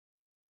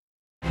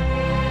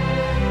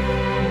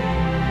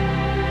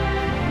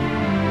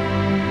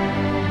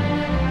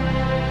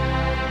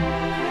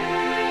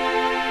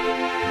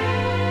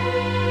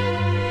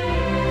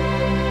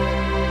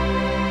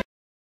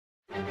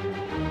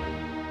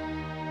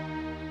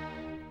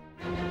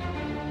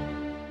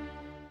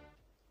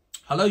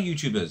Hello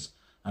YouTubers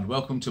and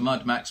welcome to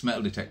Mud Max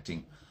Metal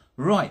Detecting.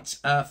 Right,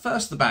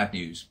 first the bad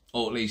news,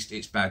 or at least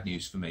it's bad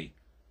news for me.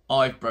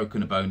 I've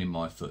broken a bone in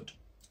my foot.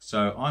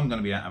 So I'm going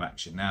to be out of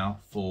action now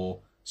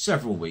for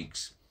several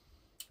weeks.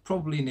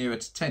 Probably nearer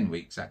to 10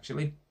 weeks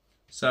actually.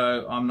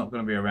 So I'm not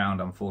going to be around,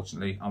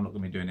 unfortunately. I'm not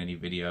going to be doing any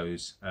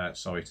videos,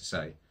 sorry to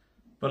say.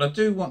 But I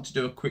do want to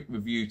do a quick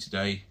review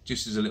today,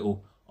 just as a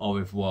little au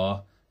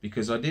revoir,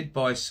 because I did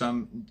buy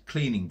some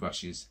cleaning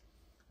brushes.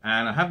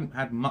 And I haven't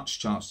had much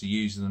chance to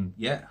use them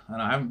yet,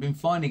 and I haven't been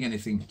finding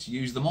anything to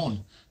use them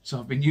on. So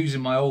I've been using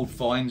my old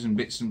finds and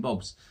bits and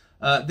bobs.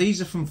 These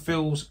are from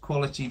Phil's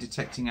Quality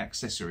Detecting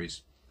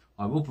Accessories.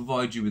 I will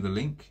provide you with a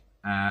link.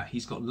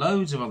 He's got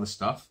loads of other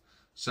stuff.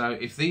 So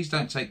if these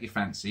don't take your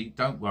fancy,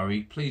 don't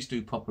worry. Please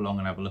do pop along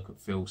and have a look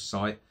at Phil's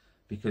site,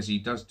 because he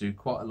does do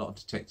quite a lot of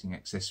detecting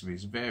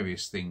accessories,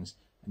 various things,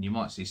 and you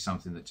might see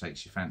something that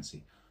takes your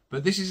fancy.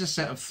 But this is a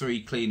set of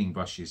 3 cleaning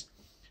brushes.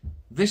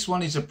 This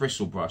one is a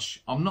bristle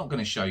brush. I'm not going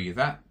to show you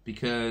that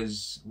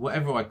because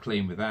whatever I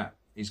clean with that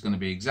is going to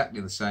be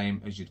exactly the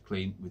same as you'd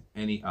clean with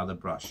any other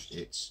brush.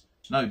 It's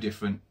no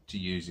different to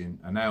using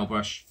a nail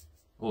brush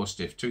or a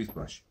stiff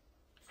toothbrush.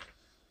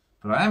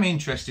 But I am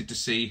interested to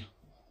see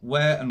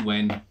where and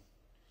when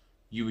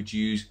you would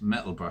use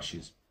metal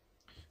brushes.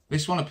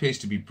 This one appears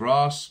to be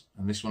brass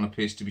and this one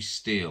appears to be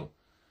steel.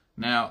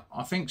 Now,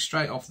 I think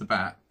straight off the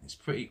bat, it's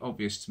pretty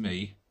obvious to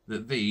me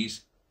that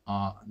these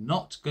are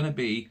not going to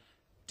be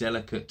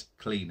delicate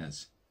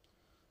cleaners.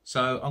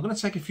 So I'm going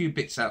to take a few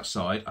bits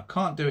outside. I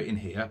can't do it in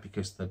here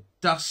because the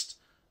dust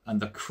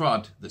and the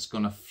crud that's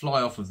going to fly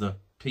off of the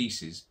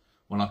pieces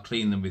when I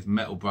clean them with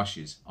metal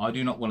brushes. I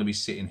do not want to be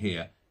sitting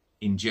here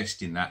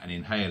ingesting that and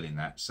inhaling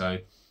that. So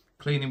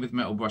cleaning with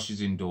metal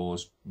brushes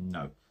indoors,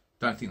 no,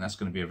 don't think that's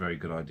going to be a very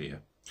good idea.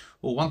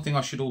 Well, one thing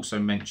I should also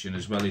mention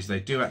as well is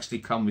they do actually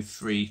come with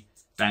 3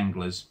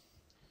 danglers.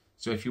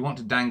 So if you want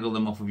to dangle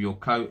them off of your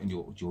coat and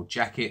your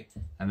jacket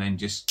and then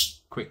just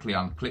quickly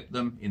unclip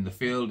them in the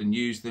field and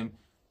use them,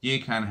 you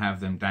can have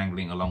them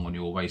dangling along on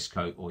your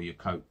waistcoat or your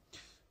coat.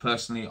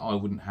 Personally, I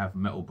wouldn't have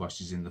metal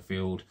brushes in the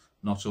field,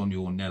 not on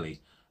your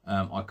Nelly.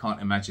 I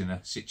can't imagine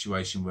a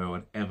situation where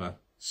I'd ever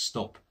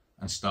stop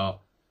and start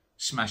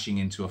smashing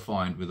into a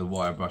find with a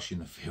wire brush in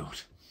the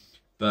field.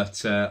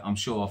 But I'm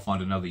sure I'll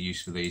find another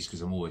use for these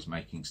because I'm always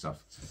making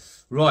stuff.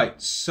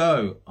 Right,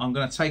 so I'm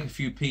going to take a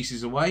few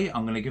pieces away,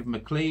 I'm going to give them a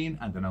clean,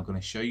 and then I'm going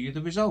to show you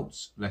the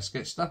results. Let's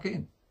get stuck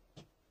in.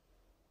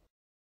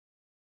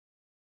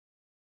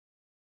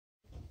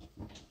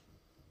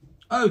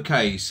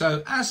 Okay,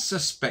 so as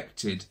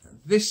suspected,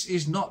 this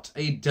is not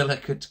a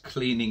delicate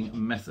cleaning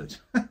method.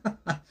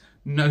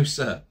 No,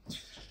 sir.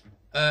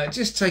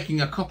 Just taking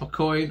a copper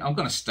coin. I'm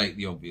going to state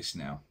the obvious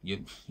now.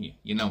 You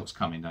know what's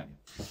coming, don't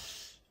you?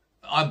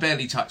 I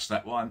barely touched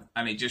that one,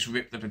 and it just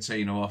ripped the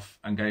patina off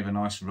and gave a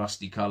nice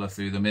rusty colour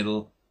through the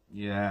middle.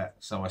 Yeah,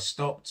 so I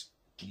stopped.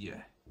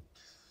 Yeah.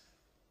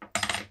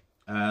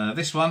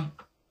 This one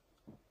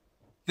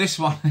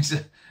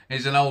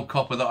is an old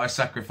copper that I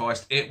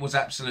sacrificed. It was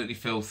absolutely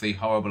filthy,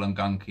 horrible and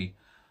gunky,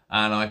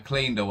 and I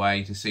cleaned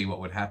away to see what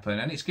would happen,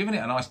 and it's given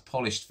it a nice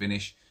polished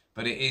finish,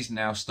 but it is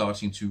now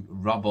starting to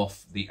rub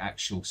off the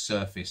actual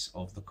surface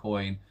of the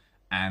coin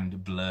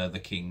and blur the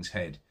king's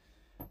head.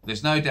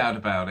 There's no doubt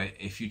about it,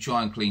 if you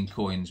try and clean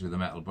coins with a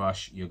metal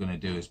brush, you're going to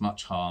do as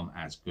much harm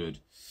as good.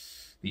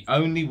 The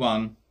only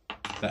one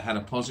that had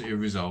a positive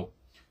result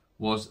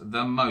was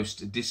the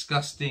most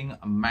disgusting,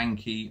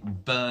 manky,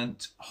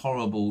 burnt,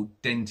 horrible,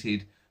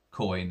 dented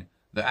coin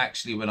that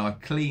actually, when I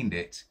cleaned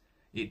it,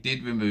 it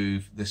did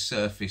remove the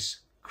surface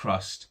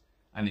crust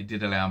and it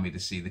did allow me to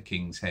see the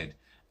king's head.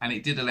 And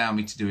it did allow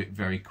me to do it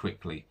very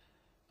quickly.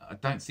 I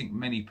don't think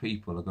many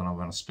people are going to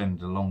want to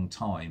spend a long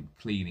time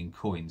cleaning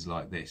coins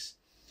like this.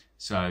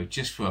 So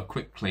just for a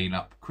quick clean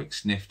up, quick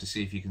sniff to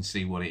see if you can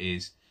see what it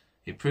is.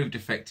 It proved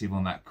effective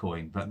on that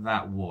coin, but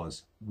that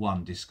was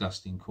one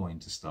disgusting coin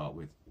to start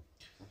with.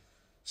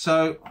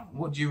 So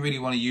what do you really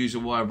want to use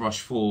a wire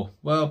brush for?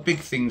 Well, big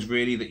things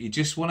really that you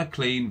just want to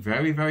clean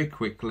very, very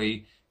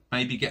quickly.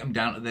 Maybe get them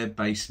down to their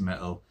base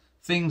metal.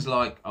 Things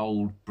like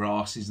old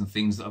brasses and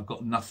things that have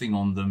got nothing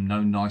on them,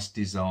 no nice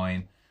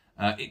design.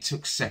 It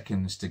took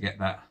seconds to get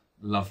that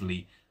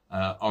lovely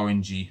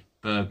orangey,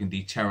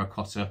 burgundy,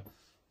 terracotta,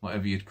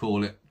 whatever you'd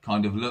call it,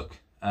 kind of look.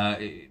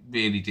 It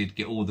really did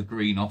get all the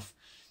green off.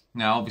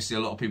 Now, obviously, a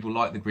lot of people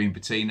like the green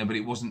patina, but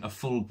it wasn't a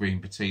full green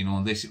patina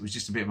on this. It was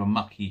just a bit of a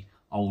mucky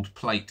old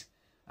plate.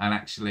 And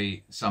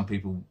actually, some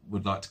people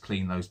would like to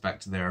clean those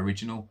back to their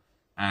original,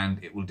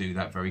 and it will do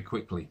that very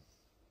quickly.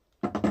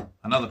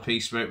 Another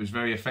piece where it was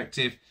very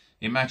effective.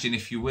 Imagine,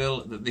 if you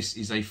will, that this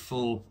is a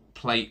full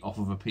plate off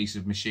of a piece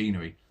of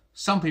machinery.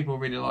 Some people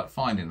really like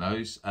finding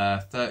those.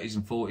 30s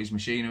and 40s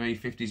machinery,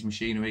 50s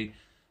machinery.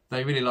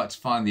 They really like to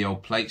find the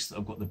old plates that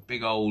have got the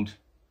big old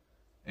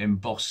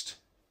embossed.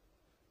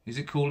 Is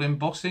it called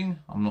embossing?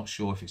 I'm not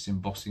sure if it's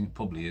embossing. It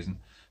probably isn't.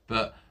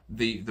 But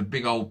the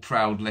big old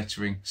proud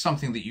lettering.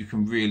 Something that you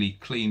can really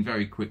clean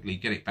very quickly.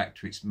 Get it back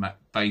to its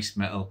base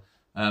metal.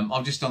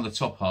 I've just done the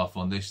top half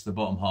on this. The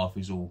bottom half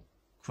is all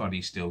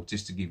cruddy still,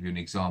 just to give you an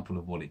example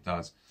of what it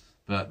does.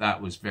 But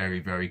that was very,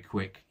 very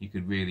quick. You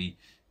could really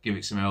give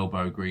it some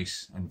elbow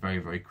grease and very,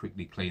 very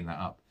quickly clean that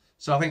up.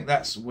 So I think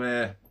that's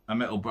where a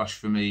metal brush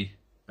for me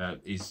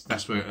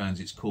that's where it earns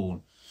its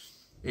corn.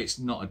 It's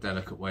not a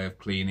delicate way of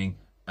cleaning.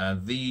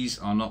 These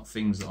are not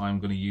things that I'm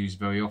going to use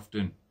very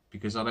often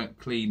because I don't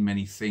clean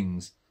many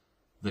things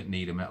that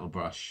need a metal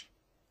brush.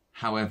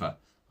 However,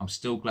 I'm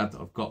still glad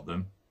that I've got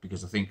them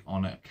because I think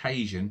on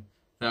occasion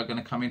they're going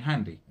to come in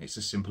handy. It's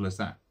as simple as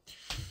that.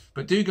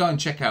 But do go and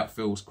check out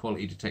Phil's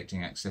quality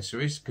detecting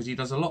accessories because he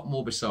does a lot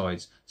more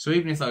besides. So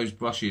even if those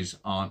brushes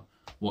aren't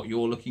what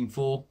you're looking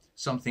for,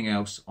 something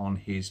else on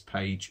his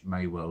page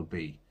may well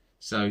be.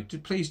 So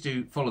please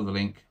do follow the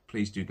link.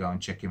 Please do go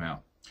and check him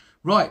out.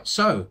 Right,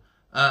 so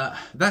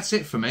that's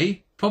it for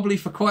me. Probably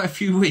for quite a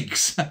few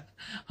weeks.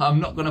 I'm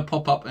not going to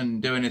pop up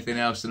and do anything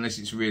else unless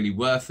it's really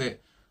worth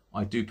it.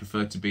 I do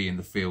prefer to be in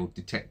the field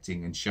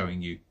detecting and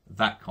showing you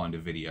that kind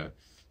of video.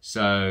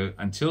 So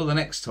until the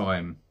next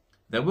time,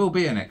 there will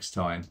be a next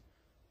time,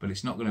 but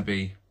it's not going to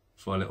be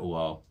for a little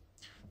while.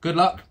 Good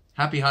luck,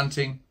 happy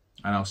hunting,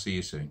 and I'll see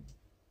you soon.